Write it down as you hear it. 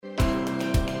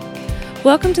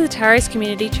Welcome to the Tarys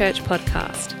Community Church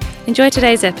podcast. Enjoy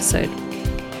today's episode.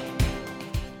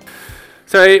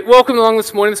 So welcome along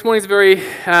this morning. This morning's a very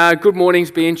good morning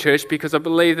to be in church because I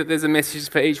believe that there's a message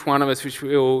for each one of us which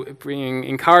will bring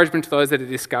encouragement to those that are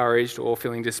discouraged or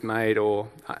feeling dismayed or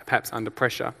perhaps under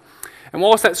pressure. And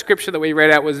whilst that scripture that we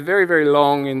read out was very, very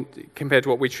long compared to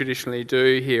what we traditionally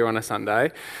do here on a Sunday,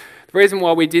 the reason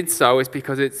why we did so is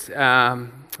because it's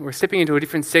we're stepping into a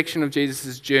different section of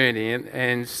Jesus' journey,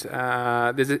 and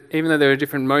even though there are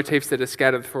different motifs that are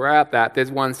scattered throughout that,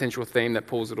 there's one central theme that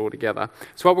pulls it all together.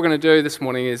 So what we're going to do this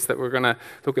morning is that we're going to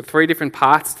look at three different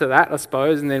parts to that, I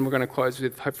suppose, and then we're going to close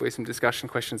with hopefully some discussion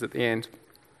questions at the end.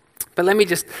 But let me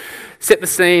just set the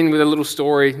scene with a little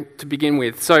story to begin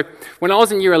with. So when I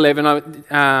was in year 11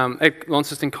 at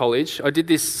Launceston College, I did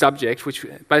this subject which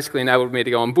basically enabled me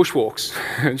to go on bushwalks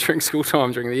during school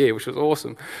time during the year, which was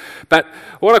awesome. But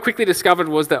what I quickly discovered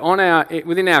was that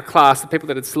within our class, the people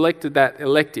that had selected that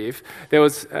elective, there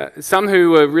was some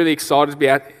who were really excited to be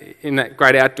out in that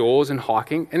great outdoors and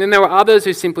hiking, and then there were others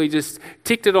who simply just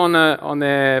ticked it on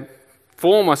their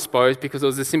form, I suppose, because it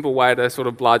was a simple way to sort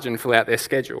of bludge and fill out their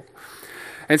schedule.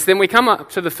 And so then we come up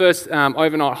to the first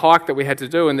overnight hike that we had to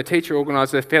do, and the teacher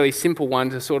organised a fairly simple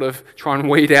one to sort of try and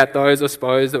weed out those, I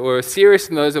suppose, that were serious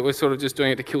and those that were sort of just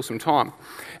doing it to kill some time.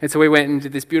 And so we went and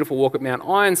did this beautiful walk at Mount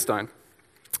Ironstone.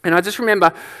 And I just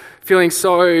remember feeling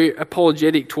so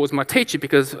apologetic towards my teacher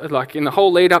because, like, in the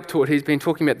whole lead up to it, he's been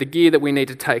talking about the gear that we need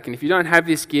to take. And if you don't have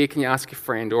this gear, can you ask a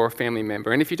friend or a family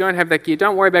member? And if you don't have that gear,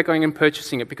 don't worry about going and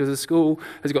purchasing it because the school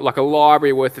has got like a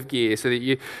library worth of gear so that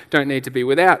you don't need to be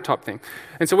without type thing.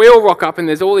 And so we all rock up and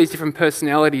there's all these different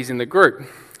personalities in the group.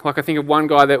 Like I think of one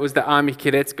guy that was the Army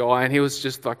Cadets guy, and he was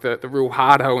just like the real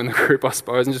hardo in the group, I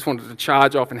suppose, and just wanted to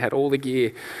charge off and had all the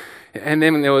gear. And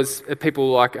then there was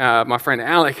people like my friend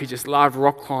Alec, who just loved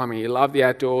rock climbing, he loved the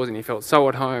outdoors and he felt so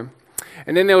at home.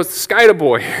 And then there was the skater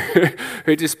boy,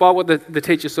 who despite what the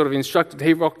teacher sort of instructed,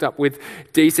 he rocked up with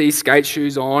DC skate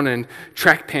shoes on and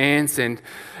track pants, and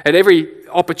at every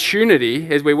opportunity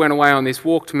as we went away on this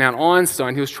walk to Mount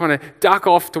Ironstone, he was trying to duck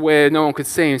off to where no one could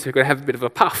see him so he could have a bit of a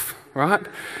puff, right?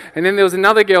 And then there was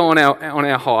another girl on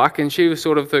our hike, and she was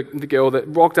sort of the girl that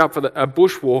rocked up for a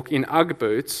bushwalk in Ugg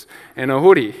boots and a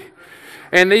hoodie.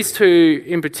 And these two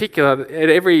in particular, at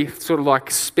every sort of like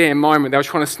spare moment, they were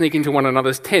trying to sneak into one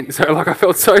another's tent. So like I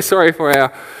felt so sorry for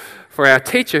our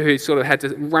teacher who sort of had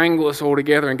to wrangle us all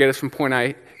together and get us from point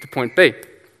A to point B.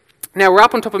 Now we're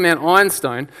up on top of Mount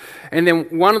Ironstone, and then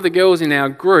one of the girls in our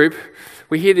group,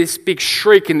 we hear this big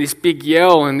shriek and this big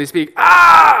yell and this big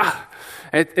ah!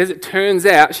 As it turns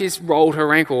out, she's rolled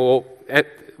her ankle, or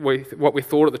what we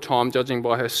thought at the time, judging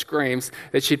by her screams,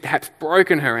 that she'd perhaps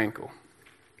broken her ankle.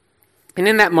 And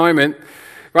in that moment,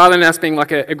 rather than us being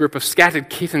like a group of scattered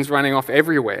kittens running off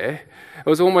everywhere, it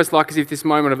was almost like as if this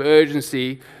moment of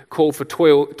urgency called for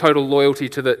total loyalty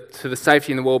to the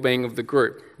safety and the well-being of the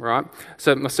group, right?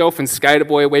 So myself and Skater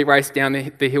Boy, we raced down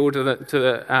the hill to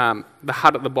the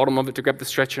hut at the bottom of it to grab the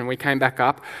stretcher, and we came back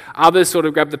up. Others sort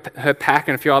of grabbed her pack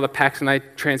and a few other packs, and they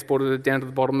transported it down to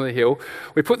the bottom of the hill.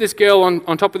 We put this girl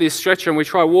on top of this stretcher, and we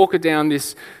try to walk her down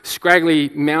this scraggly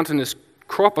mountainous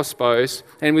crop, I suppose,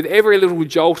 and with every little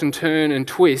jolt and turn and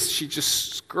twist, she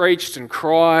just screeched and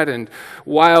cried and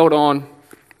wailed on.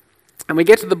 And we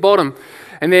get to the bottom,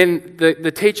 and then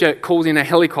the teacher calls in a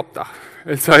helicopter.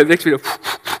 And so next bit of,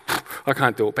 I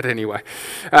can't do it, but anyway.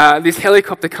 This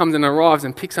helicopter comes and arrives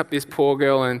and picks up this poor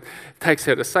girl and takes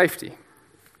her to safety.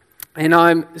 And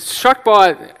I'm struck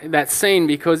by that scene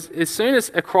because as soon as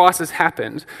a crisis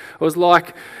happened, it was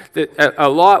like a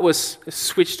light was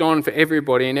switched on for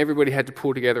everybody and everybody had to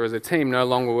pull together as a team. No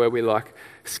longer were we like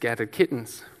scattered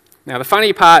kittens. Now the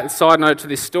funny part, side note to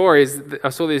this story, is that I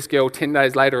saw this girl 10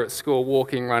 days later at school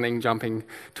walking, running, jumping,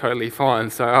 totally fine.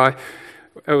 So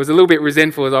I was a little bit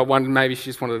resentful as I wondered maybe she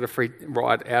just wanted a free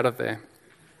ride out of there.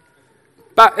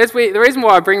 But the reason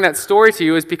why I bring that story to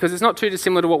you is because it's not too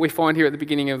dissimilar to what we find here at the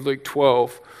beginning of Luke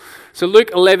 12. So Luke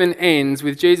 11 ends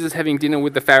with Jesus having dinner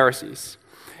with the Pharisees.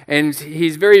 And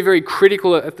he's very, very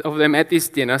critical of them at this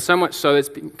dinner, so much so that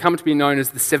it's come to be known as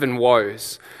the 7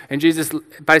 woes. And Jesus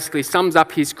basically sums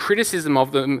up his criticism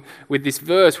of them with this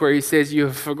verse where he says, "You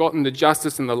have forgotten the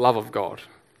justice and the love of God."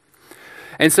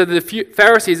 And so the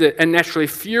Pharisees are naturally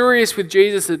furious with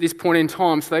Jesus at this point in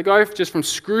time, so they go just from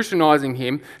scrutinising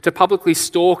him to publicly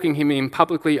stalking him and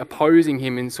publicly opposing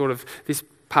him in sort of this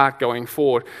part going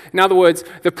forward. In other words,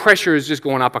 the pressure has just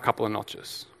gone up a couple of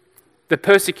notches. The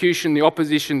persecution, the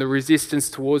opposition, the resistance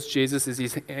towards Jesus as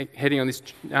he's heading on this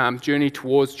journey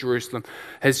towards Jerusalem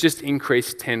has just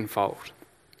increased tenfold.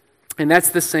 And that's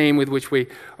the scene with which we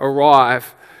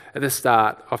arrive at the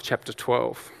start of chapter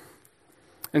 12.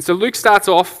 And so Luke starts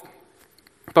off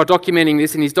by documenting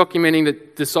this, and he's documenting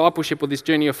that discipleship, or this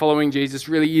journey of following Jesus,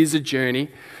 really is a journey.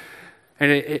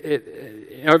 And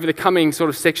over the coming sort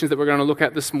of sections that we're going to look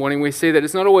at this morning, we see that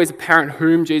it's not always apparent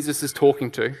whom Jesus is talking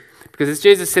to. Because as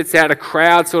Jesus sets out, a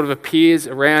crowd sort of appears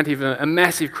around him, a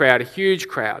massive crowd, a huge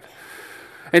crowd.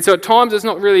 And so at times it's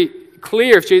not really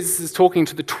clear if Jesus is talking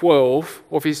to the 12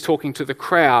 or if he's talking to the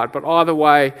crowd. But either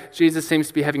way, Jesus seems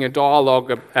to be having a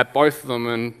dialogue at both of them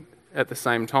and at the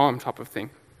same time type of thing.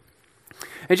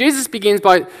 And Jesus begins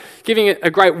by giving a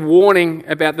great warning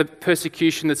about the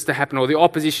persecution that's to happen, or the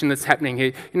opposition that's happening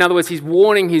here. In other words, he's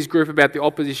warning his group about the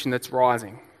opposition that's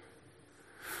rising.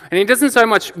 And he doesn't so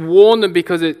much warn them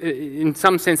because in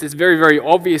some sense it's very, very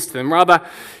obvious to them. Rather,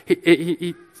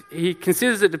 he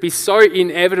considers it to be so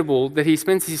inevitable that he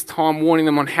spends his time warning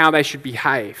them on how they should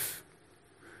behave.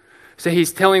 So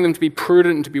he's telling them to be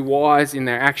prudent and to be wise in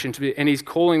their action, and he's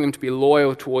calling them to be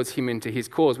loyal towards him and to his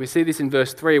cause. We see this in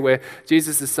verse 3 where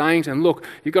Jesus is saying to them, look,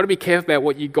 you've got to be careful about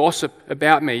what you gossip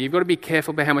about me. You've got to be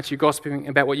careful about how much you're gossiping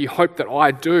about what you hope that I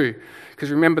do.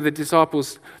 Because remember, the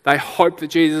disciples, they hoped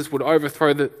that Jesus would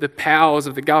overthrow the powers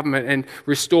of the government and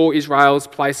restore Israel's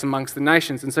place amongst the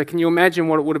nations. And so can you imagine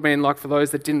what it would have been like for those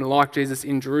that didn't like Jesus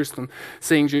in Jerusalem,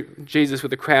 seeing Jesus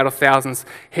with a crowd of thousands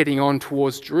heading on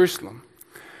towards Jerusalem?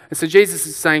 And so Jesus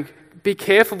is saying, be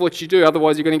careful what you do,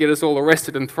 otherwise you're going to get us all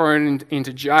arrested and thrown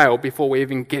into jail before we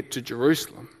even get to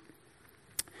Jerusalem.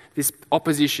 This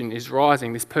opposition is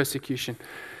rising, this persecution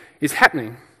is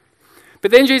happening.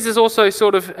 But then Jesus also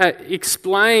sort of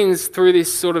explains through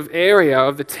this sort of area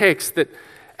of the text that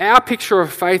our picture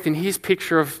of faith and his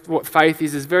picture of what faith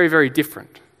is very, very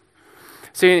different.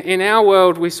 So in our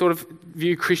world, we sort of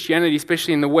view Christianity,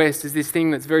 especially in the West, as this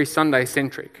thing that's very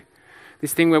Sunday-centric.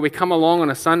 This thing where we come along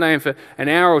on a Sunday and for an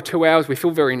hour or 2 hours we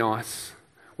feel very nice.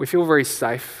 We feel very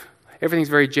safe. Everything's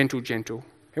very gentle.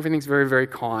 Everything's very, very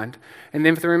kind. And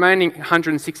then for the remaining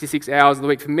 166 hours of the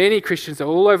week, for many Christians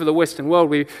all over the Western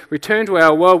world, we return to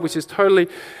our world which is totally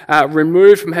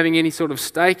removed from having any sort of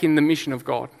stake in the mission of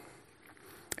God.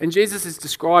 And Jesus is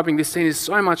describing this scene as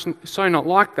so not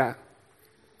like that.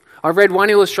 I read one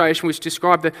illustration which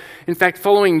described that, in fact,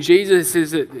 following Jesus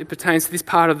as it pertains to this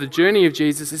part of the journey of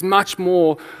Jesus is much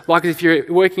more like as if you're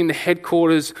working in the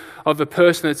headquarters of a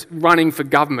person that's running for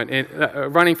government,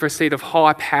 running for a seat of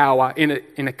high power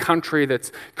in a country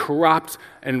that's corrupt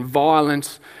and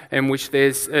violent, in which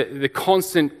there's the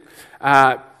constant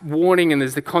warning and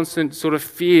there's the constant sort of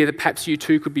fear that perhaps you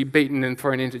too could be beaten and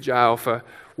thrown into jail for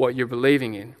what you're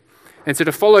believing in. And so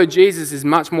to follow Jesus is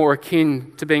much more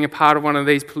akin to being a part of one of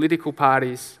these political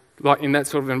parties, like in that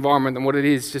sort of environment, than what it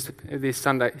is just this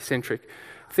Sunday-centric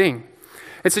thing.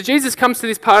 And so Jesus comes to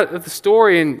this part of the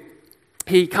story and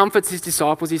he comforts his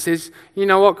disciples. He says, you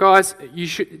know what, guys, you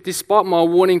should, despite my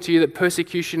warning to you that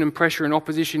persecution and pressure and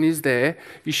opposition is there,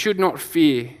 you should not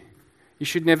fear. You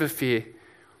should never fear.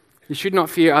 You should not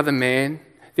fear other man.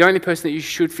 The only person that you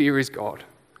should fear is God.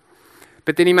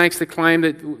 But then he makes the claim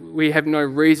that we have no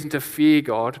reason to fear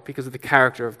God because of the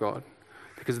character of God,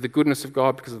 because of the goodness of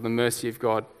God, because of the mercy of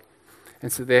God.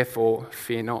 And so therefore,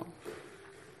 fear not.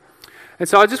 And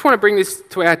so I just want to bring this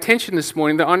to our attention this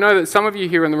morning, that I know that some of you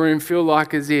here in the room feel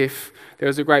like as if there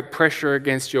is a great pressure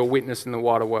against your witness in the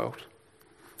wider world.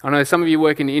 I know some of you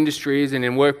work in industries and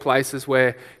in workplaces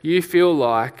where you feel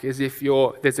like as if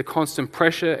there's a constant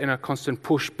pressure and a constant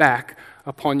pushback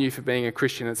upon you for being a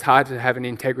Christian. It's hard to have an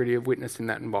integrity of witness in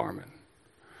that environment.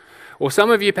 Or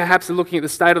some of you perhaps are looking at the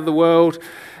state of the world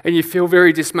and you feel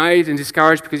very dismayed and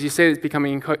discouraged because you see it's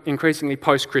becoming increasingly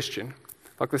post-Christian.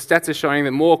 Like the stats are showing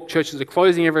that more churches are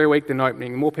closing every week than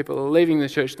opening, more people are leaving the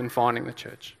church than finding the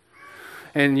church.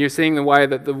 And you're seeing the way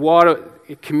that the wider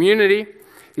community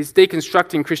is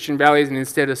deconstructing Christian values and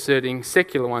instead asserting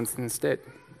secular ones instead.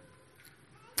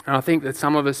 And I think that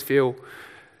some of us feel,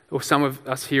 or some of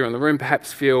us here in the room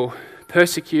perhaps feel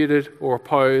persecuted or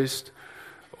opposed,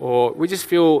 or we just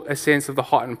feel a sense of the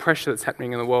heightened pressure that's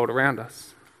happening in the world around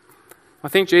us. I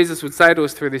think Jesus would say to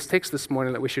us through this text this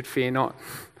morning that we should fear not.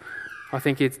 I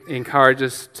think it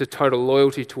encourages us to total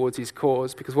loyalty towards his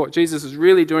cause, because what Jesus is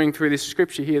really doing through this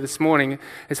scripture here this morning,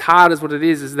 as hard as what it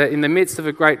is that in the midst of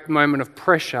a great moment of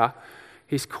pressure,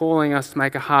 he's calling us to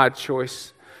make a hard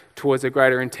choice towards a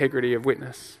greater integrity of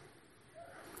witness.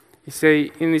 You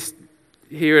see, in this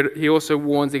here, he also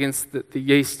warns against the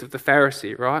yeast of the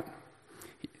Pharisee, right?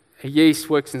 A yeast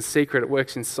works in secret, it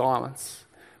works in silence.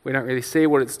 We don't really see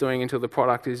what it's doing until the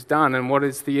product is done. And what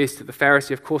is the yeast of the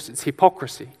Pharisee? Of course, it's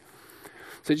hypocrisy.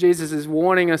 So Jesus is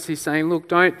warning us, he's saying, look,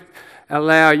 don't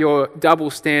allow your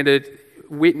double standard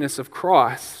witness of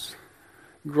Christ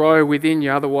grow within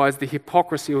you. Otherwise, the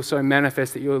hypocrisy will so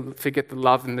manifest that you'll forget the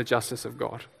love and the justice of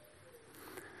God.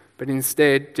 But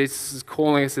instead, Jesus is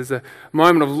calling us as a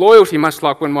moment of loyalty, much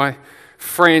like when my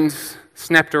friend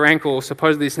snapped her ankle, or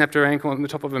supposedly snapped her ankle on the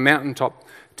top of a mountaintop,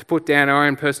 to put down our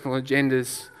own personal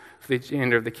agendas for the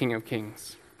agenda of the King of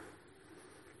Kings.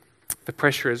 The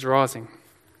pressure is rising.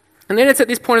 And then it's at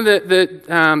this point of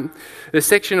the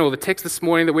section or the text this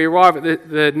morning that we arrive at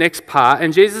the next part,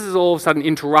 and Jesus is all of a sudden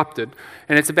interrupted.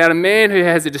 And it's about a man who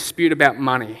has a dispute about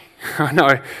money. I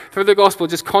know, through the gospel, it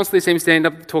just constantly seems to end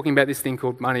up talking about this thing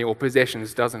called money or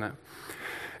possessions, doesn't it?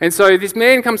 And so this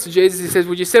man comes to Jesus, he says,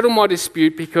 would you settle my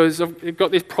dispute because I've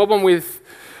got this problem with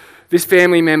this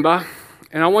family member,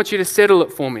 and I want you to settle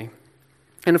it for me.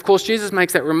 And of course, Jesus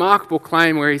makes that remarkable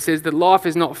claim where he says that life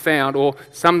is not found, or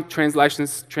some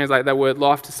translations translate that word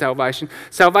life to salvation.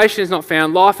 Salvation is not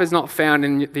found, life is not found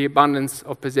in the abundance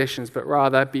of possessions, but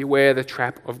rather beware the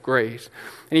trap of greed.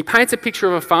 And he paints a picture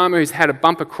of a farmer who's had a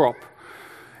bumper crop.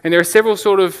 And there are several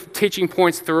sort of teaching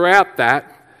points throughout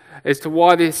that as to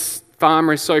why this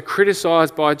farmer is so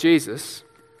criticised by Jesus.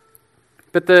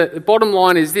 But the bottom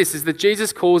line is this, is that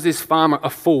Jesus calls this farmer a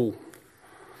fool.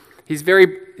 He's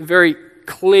very, very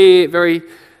clear, very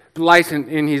blatant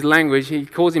in his language. He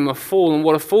calls him a fool, and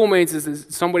what a fool means is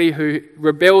somebody who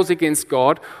rebels against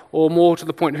God, or more to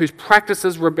the point, whose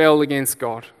practices rebel against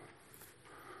God.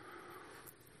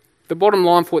 The bottom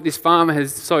line for what this farmer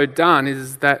has so done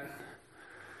is that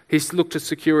he's looked to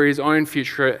secure his own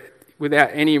future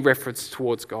without any reference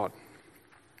towards God.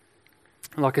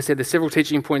 Like I said, there's several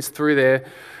teaching points through there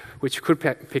which you could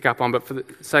pick up on, but for the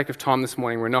sake of time this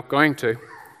morning, we're not going to.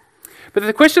 But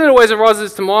the question that always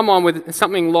arises to my mind with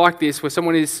something like this, where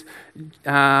someone is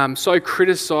so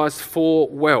criticised for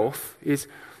wealth, is,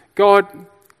 God,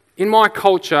 in my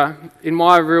culture, in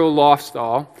my real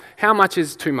lifestyle, how much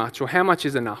is too much, or how much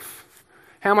is enough?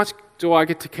 How much do I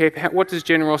get to keep? What does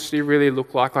generosity really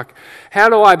look like? Like, how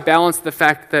do I balance the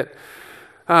fact that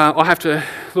I have to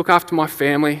look after my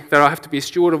family, that I have to be a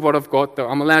steward of what I've got, that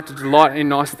I'm allowed to delight in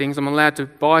nice things, I'm allowed to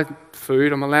buy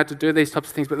food, I'm allowed to do these types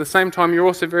of things, but at the same time you're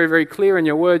also very, very clear in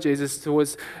your word, Jesus,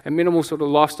 towards a minimal sort of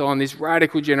lifestyle and this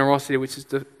radical generosity which is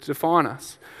to define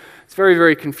us. It's very,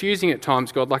 very confusing at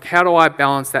times, God. Like, how do I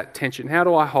balance that tension? How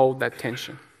do I hold that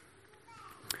tension?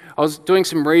 I was doing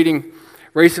some reading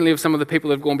recently of some of the people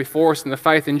that have gone before us in the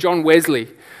faith, and John Wesley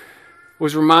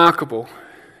was remarkable.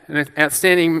 An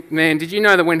outstanding man. Did you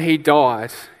know that when he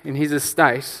died in his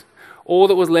estate, all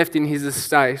that was left in his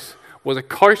estate was a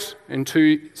coat and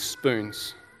 2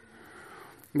 spoons?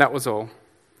 That was all.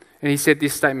 And he said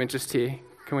this statement just here.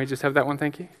 Can we just have that one,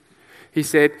 thank you? He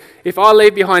said, if I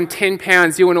leave behind 10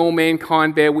 pounds, you and all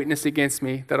mankind bear witness against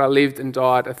me that I lived and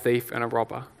died a thief and a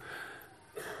robber.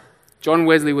 John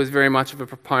Wesley was very much of a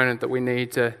proponent that we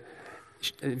need to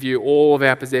view all of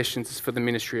our possessions as for the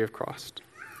ministry of Christ.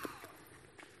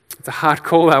 It's a hard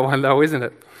call, that one, though, isn't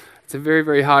it? It's a very,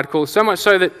 very hard call. So much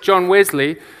so that John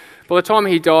Wesley, by the time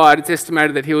he died, it's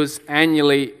estimated that he was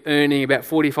annually earning about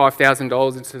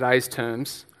 $45,000 in today's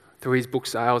terms through his book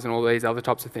sales and all these other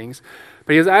types of things.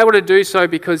 But he was able to do so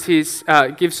because he's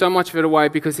give so much of it away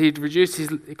because he'd reduced his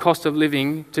cost of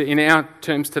living to, in our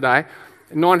terms today,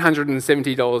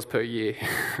 $970 per year.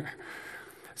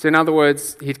 So in other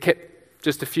words, he'd kept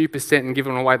just a few percent and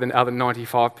given away the other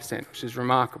 95%, which is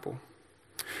remarkable.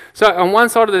 So on one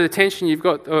side of the tension, you've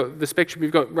got the spectrum,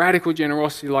 you've got radical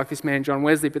generosity like this man John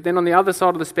Wesley, but then on the other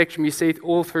side of the spectrum, you see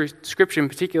all through Scripture, in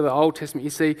particular the Old Testament, you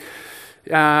see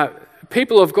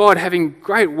people of God having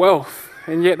great wealth,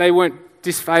 and yet they weren't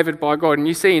disfavoured by God. And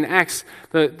you see in Acts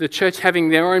the church having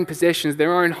their own possessions,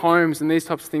 their own homes and these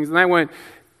types of things, and they weren't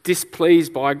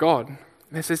displeased by God. And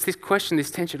there's this question,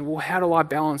 this tension, well, how do I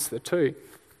balance the two?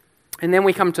 And then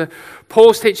we come to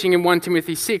Paul's teaching in 1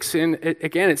 Timothy 6, and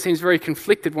it seems very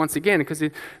conflicted once again, because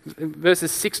in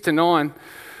verses 6 to 9,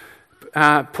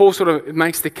 Paul sort of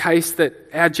makes the case that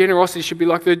our generosity should be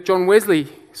like the John Wesley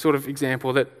sort of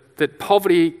example, that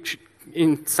poverty,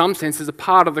 in some sense, is a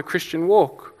part of the Christian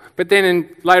walk. But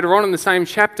then later on in the same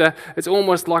chapter, it's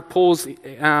almost like Paul's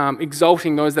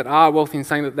exalting those that are wealthy and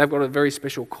saying that they've got a very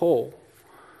special call.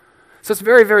 So it's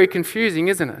very, very confusing,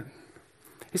 isn't it?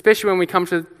 Especially when we come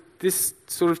to this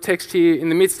sort of text here, in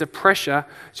the midst of pressure,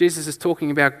 Jesus is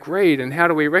talking about greed and how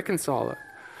do we reconcile it?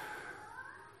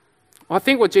 I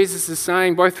think what Jesus is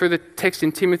saying, both through the text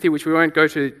in Timothy, which we won't go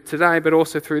to today, but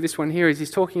also through this one here, is he's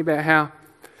talking about how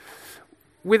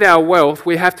with our wealth,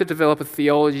 we have to develop a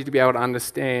theology to be able to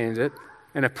understand it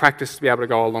and a practice to be able to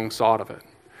go alongside of it.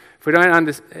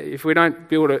 If we don't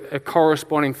build a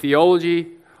corresponding theology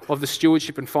of the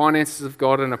stewardship and finances of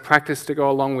God and a practice to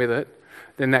go along with it,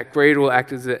 then that greed will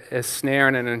act as a snare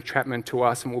and an entrapment to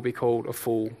us, and will be called a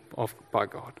fool by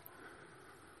God.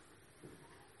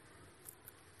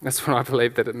 That's what I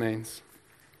believe that it means.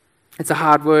 It's a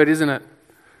hard word, isn't it?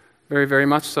 Very, very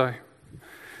much so.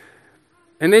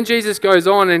 And then Jesus goes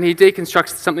on and he deconstructs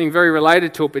something very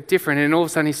related to it but different, and all of a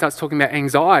sudden he starts talking about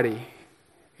anxiety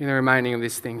in the remaining of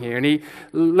this thing here. And he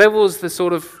levels the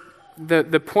sort of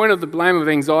the point of the blame of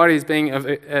anxiety as being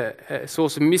a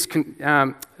source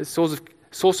of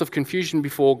source of confusion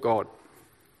before God.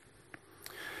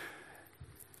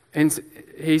 And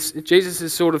Jesus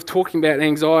is sort of talking about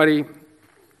anxiety.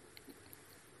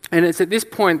 And it's at this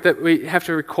point that we have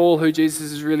to recall who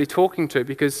Jesus is really talking to,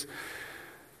 because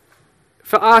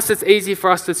for us, it's easy for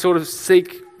us to sort of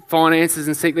seek finances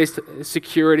and seek this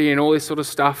security and all this sort of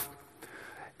stuff.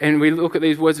 And we look at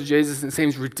these words of Jesus and it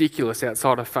seems ridiculous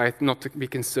outside of faith not to be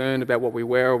concerned about what we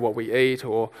wear or what we eat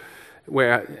or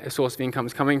where a source of income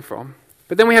is coming from.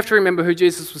 But then we have to remember who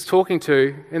Jesus was talking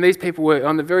to, and these people were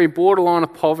on the very borderline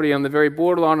of poverty, on the very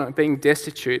borderline of being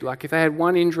destitute. Like if they had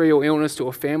one injury or illness to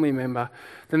a family member,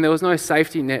 then there was no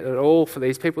safety net at all for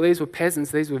these people. These were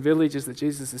peasants, these were villagers that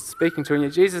Jesus is speaking to, and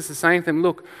yet Jesus is saying to them,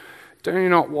 look, do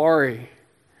not worry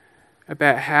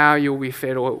about how you'll be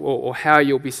fed or how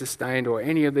you'll be sustained or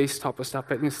any of these type of stuff,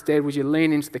 but instead would you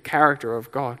lean into the character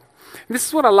of God. And this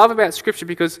is what I love about Scripture,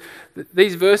 because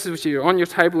these verses which are on your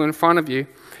table in front of you,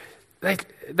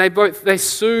 they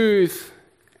soothe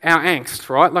our angst,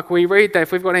 right? Like we read that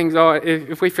if we've got anxiety,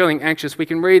 if we're feeling anxious, we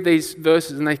can read these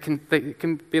verses and they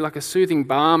can be like a soothing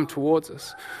balm towards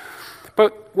us.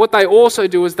 But what they also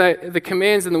do is the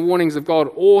commands and the warnings of God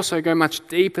also go much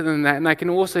deeper than that, and they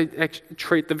can also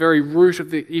treat the very root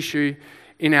of the issue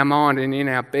in our mind and in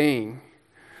our being.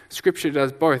 Scripture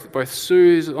does both. It both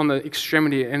soothes on the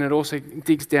extremity and it also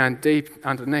digs down deep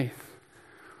underneath.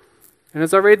 And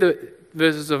as I read the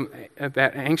verses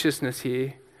about anxiousness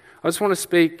here, I just want to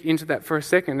speak into that for a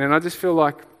second. And I just feel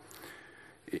like,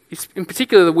 in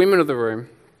particular the women of the room,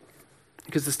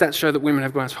 because the stats show that women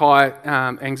have much higher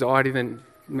anxiety than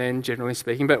men, generally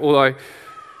speaking. But although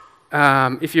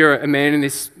if you're a man in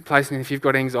this place and if you've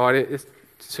got anxiety, there's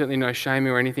certainly no shame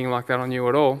or anything like that on you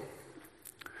at all.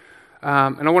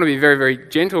 And I want to be very, very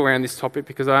gentle around this topic,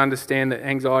 because I understand that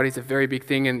anxiety is a very big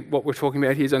thing, and what we're talking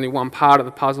about here is only one part of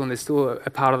the puzzle, and there's still a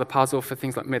part of the puzzle for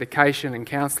things like medication and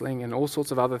counselling and all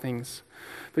sorts of other things.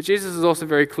 But Jesus is also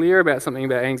very clear about something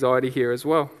about anxiety here as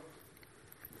well.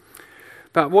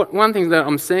 But one thing that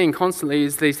I'm seeing constantly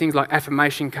is these things like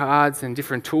affirmation cards and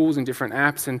different tools and different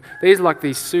apps, and these are like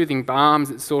these soothing balms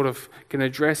that sort of can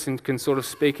address and can sort of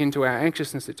speak into our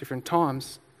anxiousness at different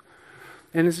times.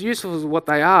 And as useful as what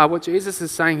they are, what Jesus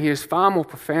is saying here is far more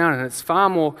profound, and it's far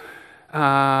more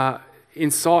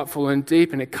insightful and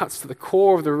deep, and it cuts to the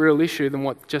core of the real issue than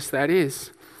what just that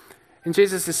is. And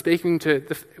Jesus is speaking to,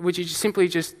 would you simply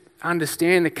just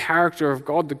understand the character of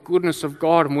God, the goodness of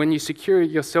God, and when you secure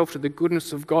yourself to the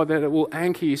goodness of God, that it will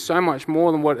anchor you so much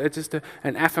more than what it's just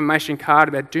an affirmation card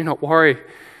about do not worry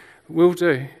will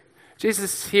do.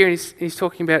 Jesus is here and he's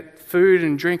talking about food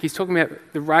and drink. He's talking about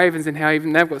the ravens and how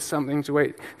even they've got something to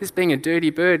eat. This being a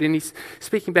dirty bird, and he's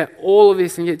speaking about all of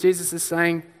this, and yet Jesus is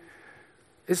saying,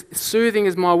 as soothing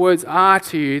as my words are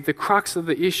to you, the crux of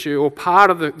the issue, or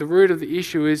part of the root of the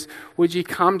issue is, would you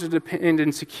come to depend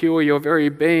and secure your very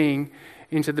being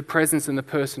into the presence and the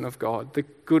person of God, the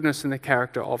goodness and the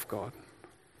character of God.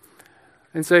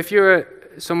 And so if you're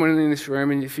someone in this room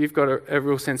and if you've got a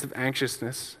real sense of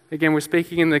anxiousness, again, we're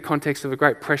speaking in the context of a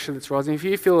great pressure that's rising. If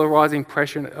you feel a rising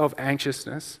pressure of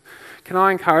anxiousness, can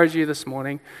I encourage you this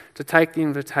morning to take the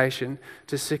invitation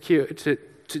to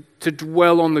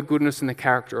dwell on the goodness and the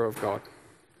character of God?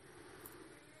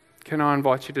 Can I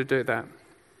invite you to do that?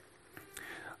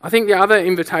 I think the other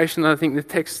invitation that I think the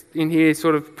text in here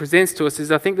sort of presents to us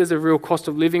is, I think there's a real cost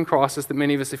of living crisis that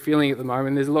many of us are feeling at the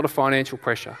moment. There's a lot of financial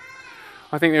pressure.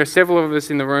 I think there are several of us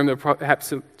in the room that are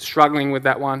perhaps struggling with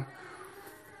that one.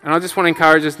 And I just want to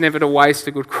encourage us never to waste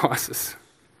a good crisis.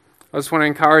 I just want to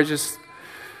encourage us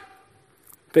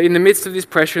that in the midst of this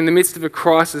pressure, in the midst of a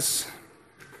crisis,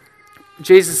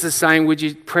 Jesus is saying, would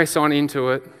you press on into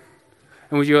it?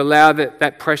 And would you allow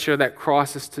that pressure, that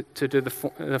crisis to do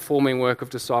the forming work of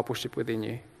discipleship within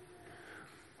you?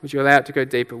 Would you allow it to go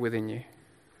deeper within you?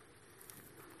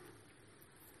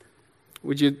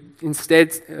 Would you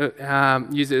instead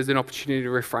use it as an opportunity to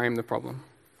reframe the problem?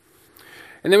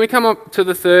 And then we come up to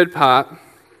the third part,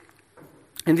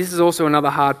 and this is also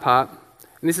another hard part,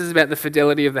 and this is about the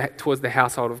fidelity towards the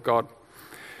household of God.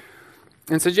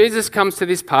 And so Jesus comes to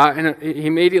this part, and he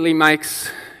immediately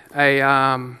makes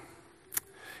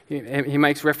he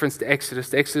makes reference to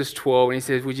Exodus 12, and he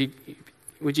says,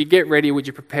 would you get ready? Would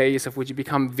you prepare yourself? Would you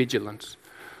become vigilant?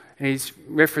 And he's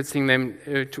referencing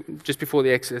them just before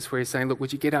the Exodus, where he's saying, look,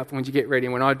 would you get up and would you get ready?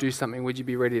 And when I do something, would you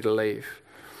be ready to leave?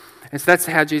 And so that's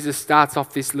how Jesus starts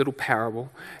off this little parable.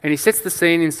 And he sets the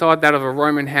scene inside that of a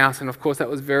Roman house. And of course, that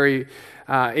was very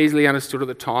easily understood at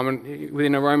the time. And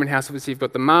within a Roman house, obviously, you've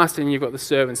got the master and you've got the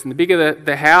servants. And the bigger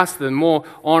the house, the more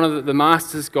honour that the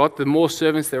master's got, the more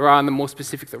servants there are, and the more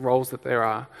specific the roles that there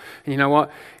are. And you know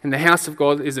what? In the house of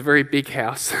God is a very big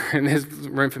house. And there's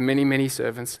room for many, many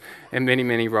servants and many,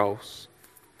 many roles.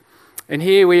 And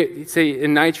here we see the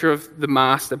nature of the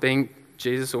master being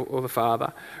Jesus or the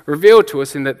Father, revealed to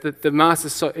us in that the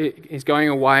Master is going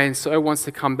away and so wants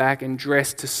to come back and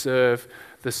dress to serve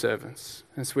the servants.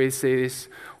 And so we see this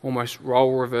almost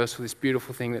role reversal, this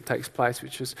beautiful thing that takes place,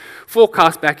 which was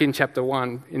forecast back in chapter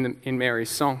 1 in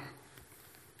Mary's song.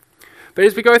 But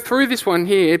as we go through this one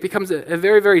here, it becomes a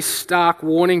very, very stark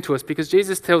warning to us, because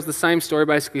Jesus tells the same story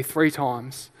basically 3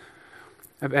 times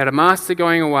about a master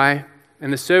going away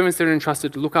and the servants that are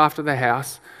entrusted to look after the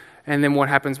house, and then what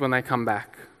happens when they come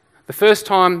back. The first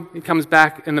time he comes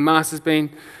back and the master's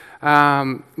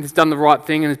has done the right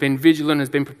thing and has been vigilant,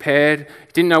 has been prepared.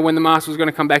 He didn't know when the master was going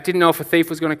to come back, didn't know if a thief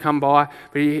was going to come by,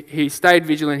 but he stayed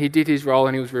vigilant, he did his role,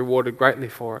 and he was rewarded greatly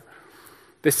for it.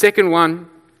 The second one,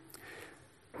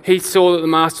 he saw that the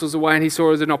master was away and he saw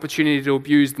it as an opportunity to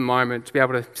abuse the moment, to be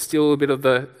able to steal a bit of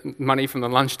the money from the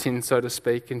lunch tin, so to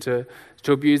speak, and to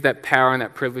abuse that power and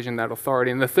that privilege and that authority.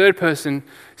 And the third person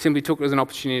simply took it as an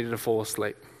opportunity to fall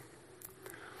asleep.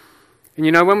 And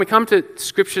you know, when we come to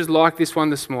scriptures like this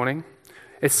one this morning,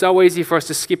 it's so easy for us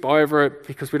to skip over it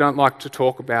because we don't like to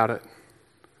talk about it.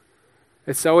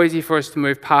 It's so easy for us to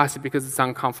move past it because it's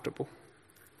uncomfortable.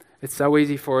 It's so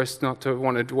easy for us not to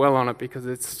want to dwell on it because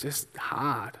it's just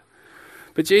hard.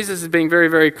 But Jesus is being very,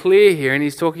 very clear here, and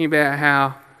he's talking about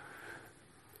how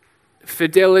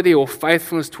fidelity or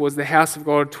faithfulness towards the house of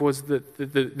God, towards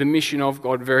the mission of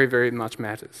God, very, very much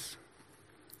matters.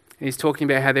 And he's talking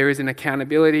about how there is an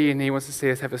accountability, and he wants to see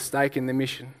us have a stake in the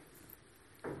mission.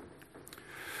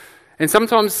 And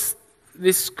sometimes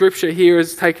this scripture here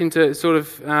is taken to sort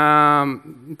of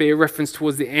be a reference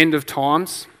towards the end of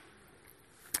times.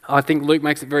 I think Luke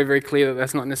makes it very, very clear that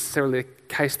that's not necessarily the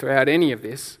case throughout any of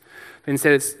this.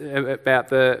 Instead, it's about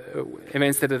the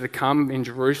events that are to come in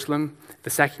Jerusalem,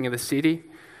 the sacking of the city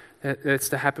that's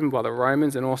to happen by the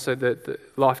Romans, and also the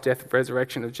life, death,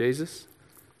 resurrection of Jesus.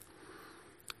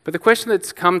 But the question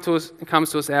that's comes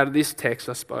to us out of this text,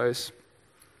 I suppose,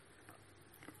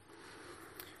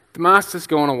 the master's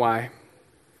gone away.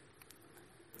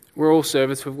 We're all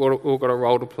servants, we've all got a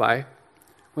role to play.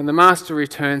 When the master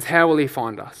returns, how will he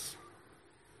find us?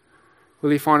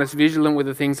 Will he find us vigilant with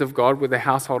the things of God, with the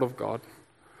household of God?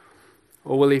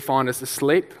 Or will he find us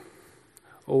asleep?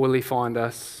 Or will he find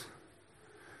us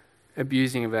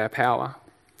abusing of our power?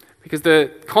 Because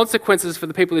the consequences for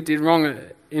the people that did wrong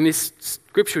in this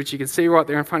scripture, which you can see right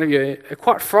there in front of you, are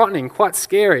quite frightening, quite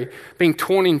scary. Being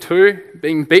torn in two,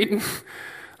 being beaten.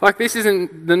 Like, this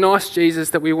isn't the nice Jesus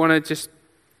that we want to just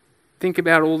think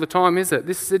about all the time, is it?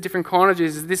 This is a different kind of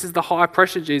Jesus. This is the high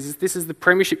pressure Jesus. This is the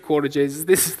premiership quarter Jesus.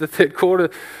 This is the third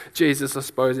quarter Jesus, I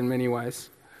suppose, in many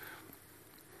ways.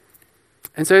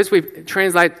 And so as we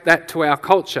translate that to our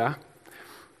culture,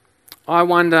 I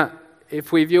wonder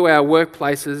if we view our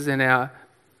workplaces and our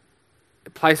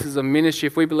places of ministry,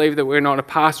 if we believe that we're not a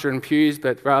pastor in pews,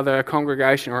 but rather a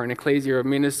congregation or an ecclesia of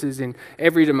ministers in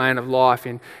every domain of life,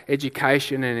 in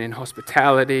education and in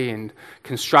hospitality and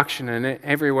construction and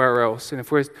everywhere else. And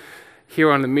if we're here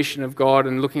on the mission of God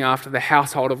and looking after the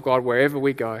household of God wherever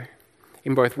we go,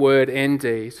 in both word and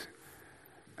deed,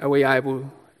 are we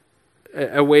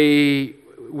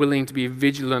willing to be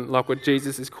vigilant like what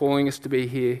Jesus is calling us to be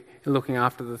here in looking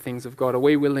after the things of God? Are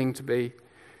we willing to be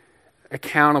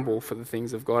accountable for the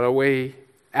things of God? Are we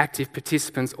active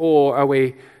participants, or are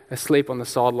we asleep on the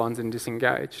sidelines and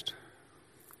disengaged?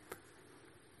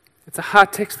 It's a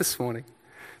hard text this morning.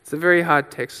 It's a very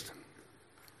hard text.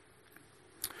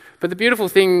 But the beautiful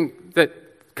thing that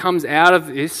comes out of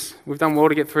this, we've done well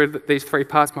to get through these 3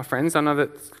 parts, my friends. I know that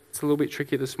it's a little bit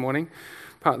tricky this morning,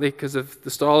 partly because of the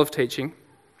style of teaching.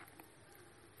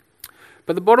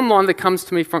 But the bottom line that comes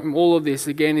to me from all of this,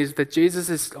 again, is that Jesus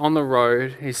is on the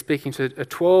road. He's speaking to a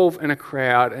 12 and a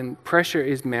crowd, and pressure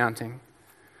is mounting.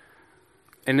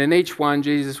 And in each one,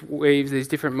 Jesus weaves these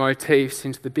different motifs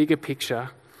into the bigger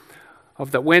picture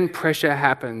of that when pressure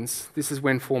happens, this is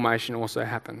when formation also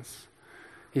happens.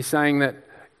 He's saying that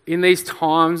in these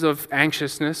times of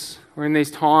anxiousness, or in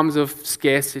these times of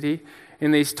scarcity,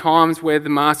 in these times where the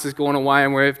master's gone away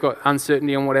and we've got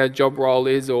uncertainty on what our job role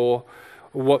is, or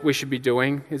or what we should be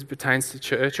doing as it pertains to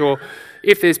church, or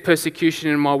if there's persecution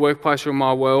in my workplace or in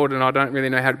my world and I don't really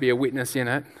know how to be a witness in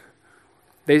it.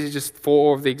 These are just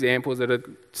 4 of the examples that are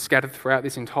scattered throughout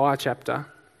this entire chapter.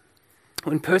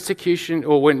 When persecution,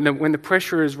 or when the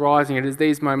pressure is rising, it is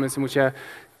these moments in which our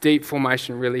deep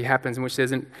formation really happens, in which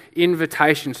there's an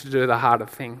invitation to do the harder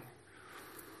thing.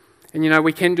 And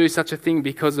we can do such a thing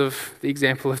because of the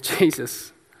example of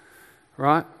Jesus,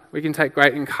 right? We can take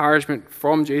great encouragement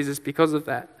from Jesus because of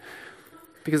that.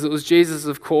 Because it was Jesus,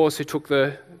 of course, who took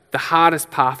the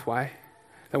hardest pathway,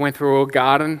 that went through a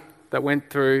garden, that went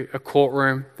through a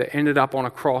courtroom, that ended up on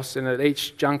a cross, and at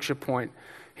each juncture point,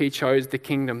 he chose the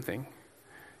kingdom thing.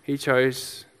 He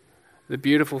chose the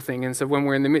beautiful thing. And so when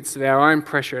we're in the midst of our own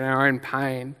pressure and our own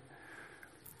pain,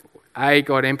 A,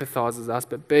 God empathizes us,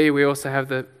 but B, we also have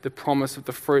the promise of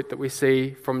the fruit that we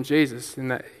see from Jesus, in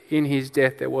that in his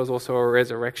death there was also a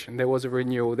resurrection, there was a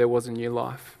renewal, there was a new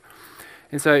life.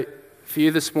 And so for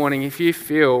you this morning, if you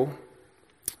feel,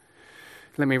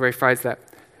 let me rephrase that.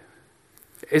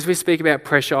 As we speak about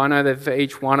pressure, I know that for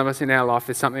each one of us in our life,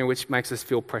 there's something which makes us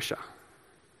feel pressure.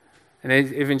 And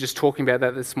even just talking about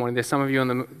that this morning, there's some of you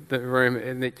in the room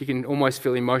and that you can almost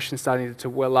feel emotion starting to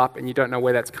well up and you don't know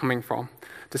where that's coming from,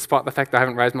 despite the fact that I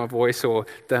haven't raised my voice or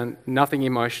done nothing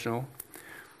emotional.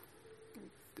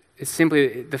 It's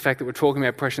simply the fact that we're talking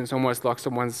about pressure. It's almost like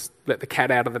someone's let the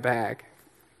cat out of the bag.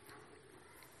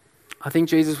 I think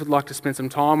Jesus would like to spend some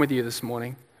time with you this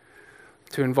morning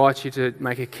to invite you to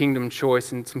make a kingdom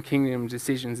choice and some kingdom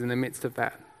decisions in the midst of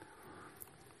that.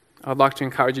 I'd like to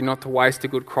encourage you not to waste a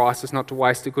good crisis, not to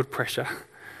waste a good pressure,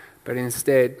 but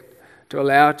instead to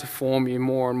allow it to form you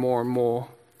more and more and more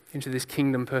into this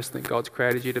kingdom person that God's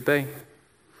created you to be.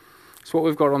 So what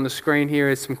we've got on the screen here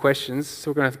is some questions.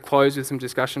 So we're going to close with some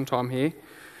discussion time here.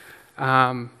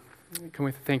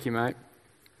 Thank you, mate.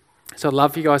 So I'd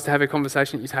love for you guys to have a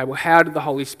conversation at your table. How did the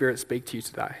Holy Spirit speak to you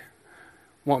today?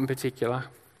 What in particular?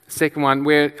 Second one,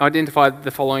 we identified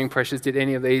the following pressures. Did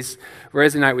any of these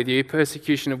resonate with you?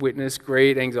 Persecution of witness,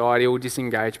 greed, anxiety, or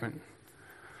disengagement.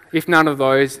 If none of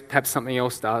those, perhaps something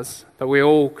else does. But we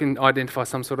all can identify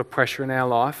some sort of pressure in our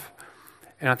life.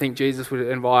 And I think Jesus would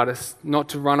invite us not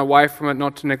to run away from it,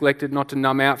 not to neglect it, not to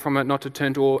numb out from it, not to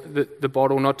turn to the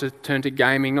bottle, not to turn to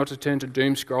gaming, not to turn to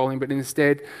doom scrolling, but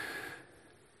instead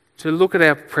to look at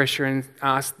our pressure and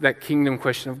ask that kingdom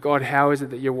question of, God, how is it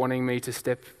that you're wanting me to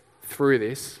step through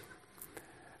this?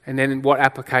 And then what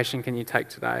application can you take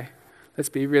today? Let's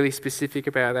be really specific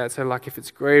about that. So like if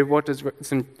it's greed, what does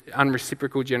some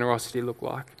unreciprocal generosity look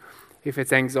like? If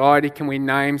it's anxiety, can we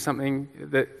name something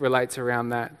that relates around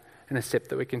that and a step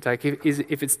that we can take?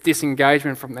 If it's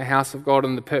disengagement from the house of God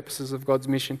and the purposes of God's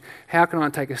mission, how can I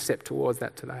take a step towards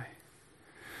that today?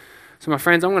 So my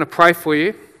friends, I'm going to pray for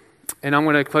you. And I'm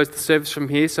going to close the service from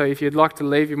here, so if you'd like to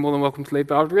leave, you're more than welcome to leave.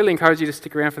 But I would really encourage you to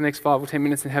stick around for the next 5 or 10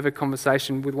 minutes and have a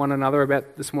conversation with one another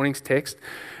about this morning's text.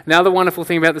 And the other wonderful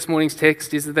thing about this morning's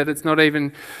text is that it's not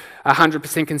even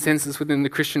 100% consensus within the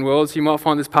Christian world. So you might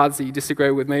find there's parts that you disagree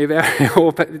with me about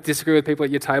or disagree with people at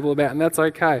your table about, and that's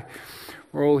okay.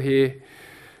 We're all here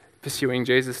pursuing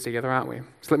Jesus together, aren't we?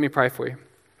 So let me pray for you.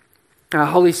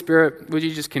 Holy Spirit, would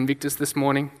you just convict us this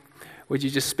morning? Would you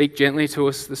just speak gently to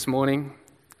us this morning?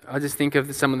 I just think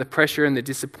of some of the pressure and the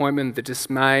disappointment, the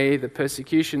dismay, the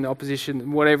persecution, the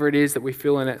opposition, whatever it is that we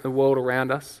feel in the world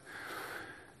around us.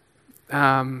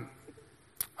 I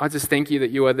just thank you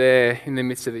that you are there in the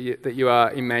midst of it, that you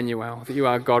are Emmanuel, that you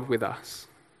are God with us.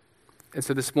 And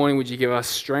so this morning, would you give us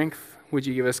strength? Would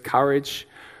you give us courage?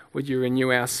 Would you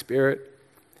renew our spirit?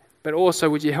 But also,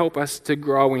 would you help us to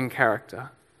grow in character?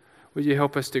 Would you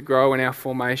help us to grow in our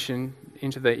formation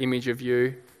into the image of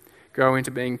you, grow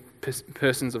into being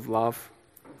persons of love?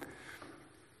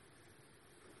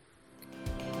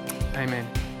 Amen.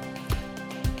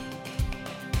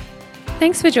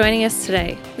 Thanks for joining us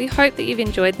today. We hope that you've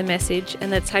enjoyed the message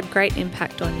and that it's had great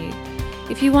impact on you.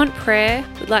 If you want prayer,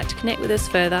 would like to connect with us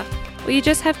further, or you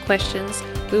just have questions,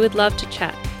 we would love to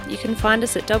chat. You can find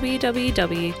us at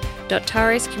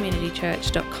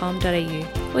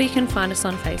www.tarescommunitychurch.com.au, or you can find us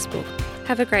on Facebook.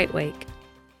 Have a great week.